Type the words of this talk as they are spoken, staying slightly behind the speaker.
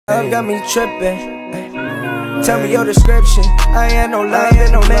love got me tripping. Tell me your description. I ain't had no love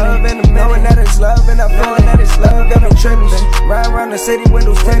in a minute. Knowing that it's love and I'm feeling that it's love got me tripping. Ride around the city,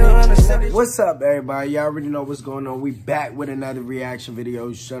 windows tinted. What's up, everybody? Y'all already know what's going on. We back with another reaction video.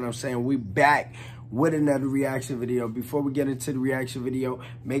 You know what I'm saying? We back with another reaction video. Before we get into the reaction video,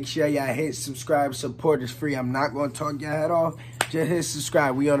 make sure y'all hit subscribe. Support is free. I'm not going to talk your head off. Just hit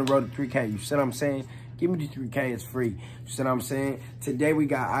subscribe. We on the road to 3K. You see what I'm saying? Give me the 3K, it's free. You see what I'm saying? Today we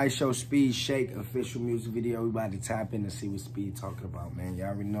got IShowSpeed Shake official music video. We about to tap in and see what Speed talking about, man. Y'all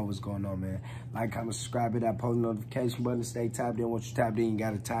already know what's going on, man. Like, comment, subscribe, hit that post notification button. Stay tapped in. Once you tapped in, you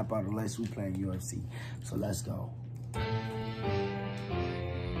gotta tap out unless we playing UFC. So let's go.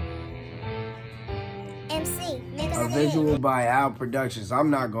 A visual by Al Productions. I'm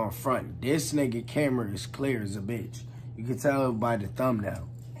not gonna front. This nigga camera is clear as a bitch. You can tell by the thumbnail.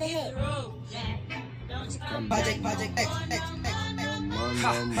 Project X.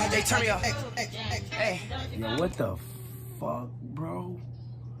 Hey, turn me up. Hey. Yo, what the fuck, bro?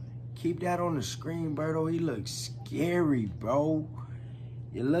 Keep that on the screen, Berto. He looks scary, bro.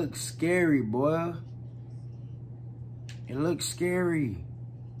 You look scary, boy. It looks scary.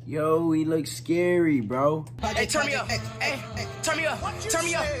 Yo, he looks scary, bro. Hey, turn me up. Hey, turn me up. Turn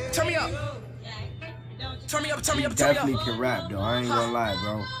me up. Turn me up. Turn me up. Turn me up. Definitely can rap, though. I ain't gonna lie,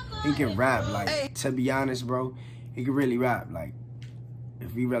 bro. He can rap, like, to be honest, bro, he can really rap. Like,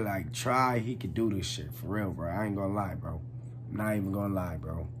 if he really, like, try, he could do this shit, for real, bro. I ain't gonna lie, bro. I'm not even gonna lie,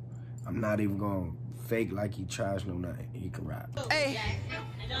 bro. I'm not even gonna fake like he tries no nothing. He can rap. Hey.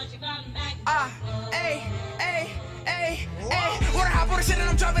 Wanna hop on the shit and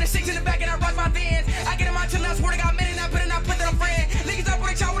I'm dropping the 6 in the back and I rock my Vans. I get in my chill, I swear to God, man, and I put that I'm friend. Niggas up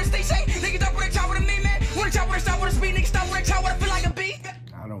with a chop with a stay shake. Niggas up with a chop with a me, man. Wanna chop with a stop with a speed. Niggas stop with a chop with a feel like a beat.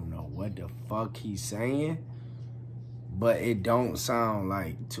 I don't know what the fuck he's saying, but it don't sound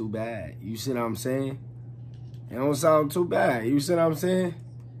like too bad. You see what I'm saying? It don't sound too bad. You see what I'm saying?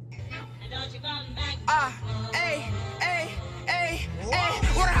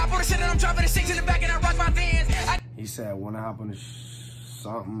 Wanna hop on the shit and I'm dropping the 6 in the back and I rock my Vans. He said, wanna hop on the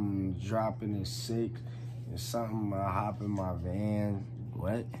something, dropping the 6 and something, I hop in my van.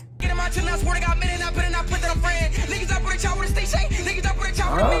 What? Get in my chill, I swear to God, man, and I put that I'm friend. Niggas up with a chop with a stay shake. Niggas up with a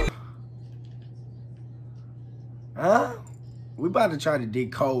chop with a me. Huh? We about to try to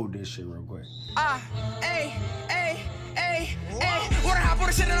decode this shit real quick. Wanna hop on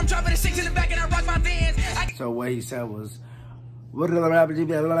the shit and I'm dropping the 6 in the back and I rock my Vans. So what he said was, what the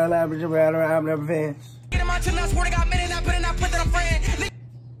fans? Get in my chill, I swear to God, man, and I put that I'm friend.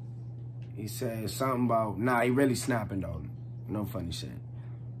 He said something about, nah, he really snapping though. No funny shit.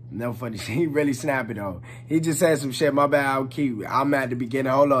 No funny shit. He really snapping though. He just said some shit. My bad, I'll keep. I'm at the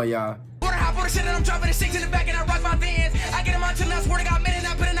beginning. Hold on, y'all. Wanna hop on the shit and I'm dropping the 6 in the back and I rock my Vans. I get in my chill, I swear to God, man, and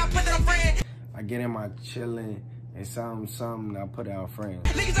I put that I'm friend. I get in my chillin' and something, I put out friends.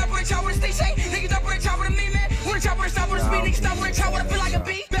 Niggas up with a chop with a stay shake. Niggas up with a chop with a me, man. Wanna chop with a stop with a speed. Niggas stop with a chop with a feel like a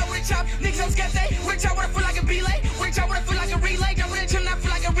beat. Bell with a chop. Niggas don't skip they. With a chop with a feel like a belay. With a chop with a feel like a relay. Jump with a chill, I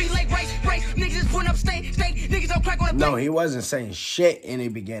feel like a relay. Break. Niggas just putting up stay. Niggas don't crack on a No, he wasn't saying shit in the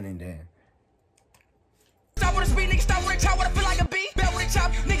beginning then. Stop with a speed. Niggas stop with a chop with a feel like a beat. Bell with a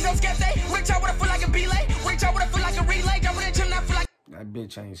chop. Niggas don't skip they. With a chop with a feel like a belay. With a chop with a feel like a relay. Jump with a chill, I feel like. That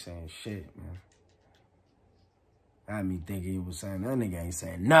bitch ain't saying shit, man. Had me thinking he was saying that nigga ain't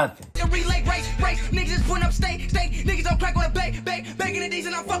saying nothing. The relay, break. Niggas just putting up stay. Niggas don't crack on a bake. Baking the D's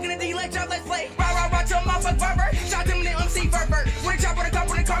and I'm fucking the D. Let's play. Rah, till my fuck Burber. Shot them in the MC Burber. With a chop with a cup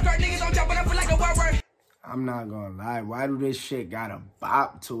with a car. Niggas don't jump it up like a word. I'm not gonna lie. Why do this shit got a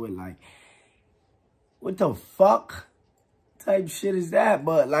bop to it? Like, what the fuck type shit is that?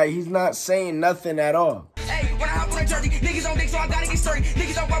 But, like, he's not saying nothing at all. Hey, when I hop on a jersey, niggas don't think so I gotta get sturdy.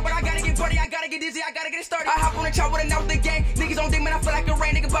 Niggas don't work, but I gotta get buddy. I gotta get dizzy, I gotta get it started. I hop on a chop with a now the gang. Niggas don't think, man, I feel like a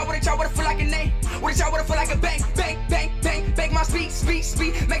rain. Nigga bop with a chop with a feel like a name. With a chop with a feel like a bang. Bang my speed.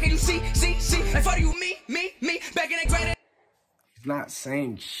 Making you see. Like, fuck you, me. Back in that granite. He's not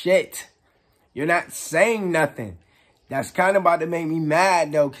saying shit. You're not saying nothing. That's kind of about to make me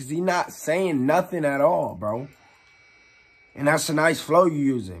mad, though, because he's not saying nothing at all, bro. And that's a nice flow you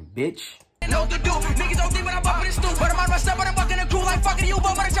using, bitch. Know what to do. Niggas don't think when I'm up in the stoop. But I'm on my step, but I'm fucking the crew like fucking you.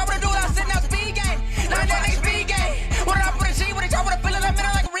 But when I chop with a dude, I'm sitting out speed game. Like that nigga speed game. When I put a G, when I chop with a feeling, I'm in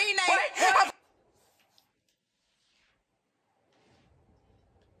like a rename.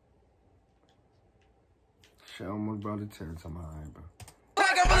 Show my brother Terry to my eye, bro.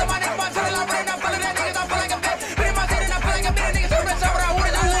 Like I'm feeling my nigga, my channel, I'm running, I'm feeling that niggas, I'm feeling like a bitch. But in my head, and I'm feeling like a bitch. Niggas, I'm rich, I'm what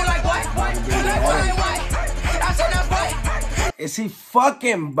is it, like what? Like what? I said that's what? Is he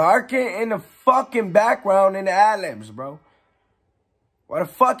fucking barking in the fucking background in the ad-libs, bro? Why the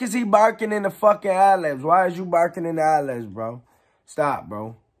fuck is he barking in the fucking ad-libs? Why is you barking in the ad-libs, bro? Stop,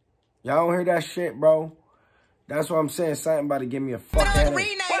 bro. Y'all don't hear that shit, bro? That's what I'm saying. Something about to give me a fucking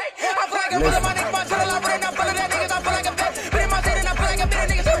headache.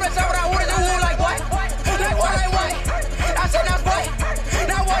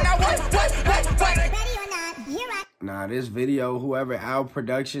 Nah, this video, whoever Al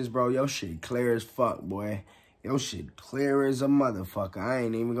Productions, bro, your shit clear as fuck, boy. Your shit clear as a motherfucker. I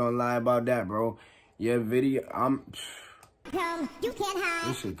ain't even gonna lie about that, bro. Your video, You can't hide.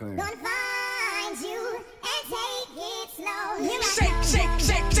 This shit clear. Gonna find you and take it slow. Shake, shake,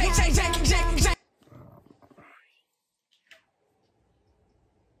 shake, shake, shake, shake, shake, shake.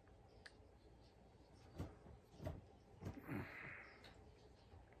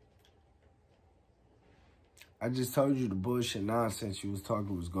 I just told you the bullshit nonsense you was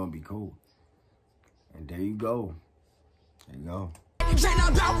talking was gonna be cool. And there you go. There you go.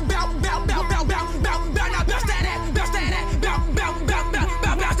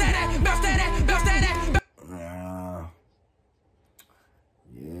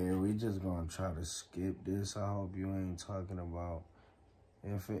 Yeah, we just gonna try to skip this. I hope you ain't talking about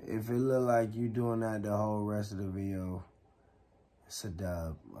if it look like you doing that the whole rest of the video, it's a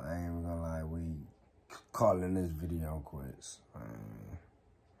dub. I ain't even gonna lie, we calling this video quits.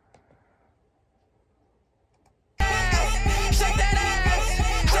 Shake that ass,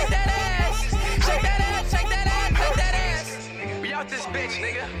 shake that ass, shake that ass, shake that ass, shake that ass. We out this bitch,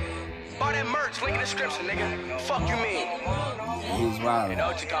 nigga. Buy that merch, link in the description, nigga. Fuck you mean? He's wildin'.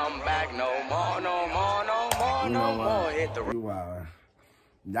 Don't you come back no more, no more, no more, no more. Hit the You wildin'.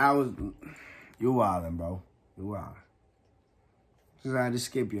 That was, you wildin', bro. You wildin'. Just had to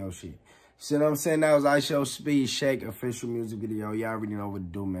skip your shit. See what I'm saying? That was IShowSpeed Shake official music video. Y'all already know what to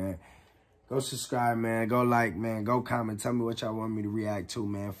do, man. Go subscribe, man. Go like, man. Go comment. Tell me what y'all want me to react to,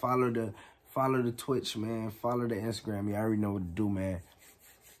 man. Follow the Twitch, man. Follow the Instagram. Y'all already know what to do, man.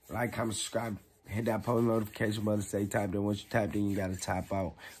 Like, comment, subscribe. Hit that post notification button. Stay typed in. Once you typed in, you got to type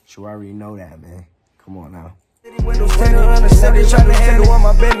out. You already know that, man. Come on now. Windows tinted on the city, trying to handle all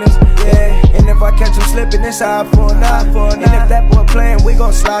my business. Yeah, and if I catch him slipping, it's eye for an eye. And if that boy playing, we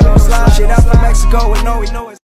gon' slide on slide. Shit out from Mexico, and know we know it's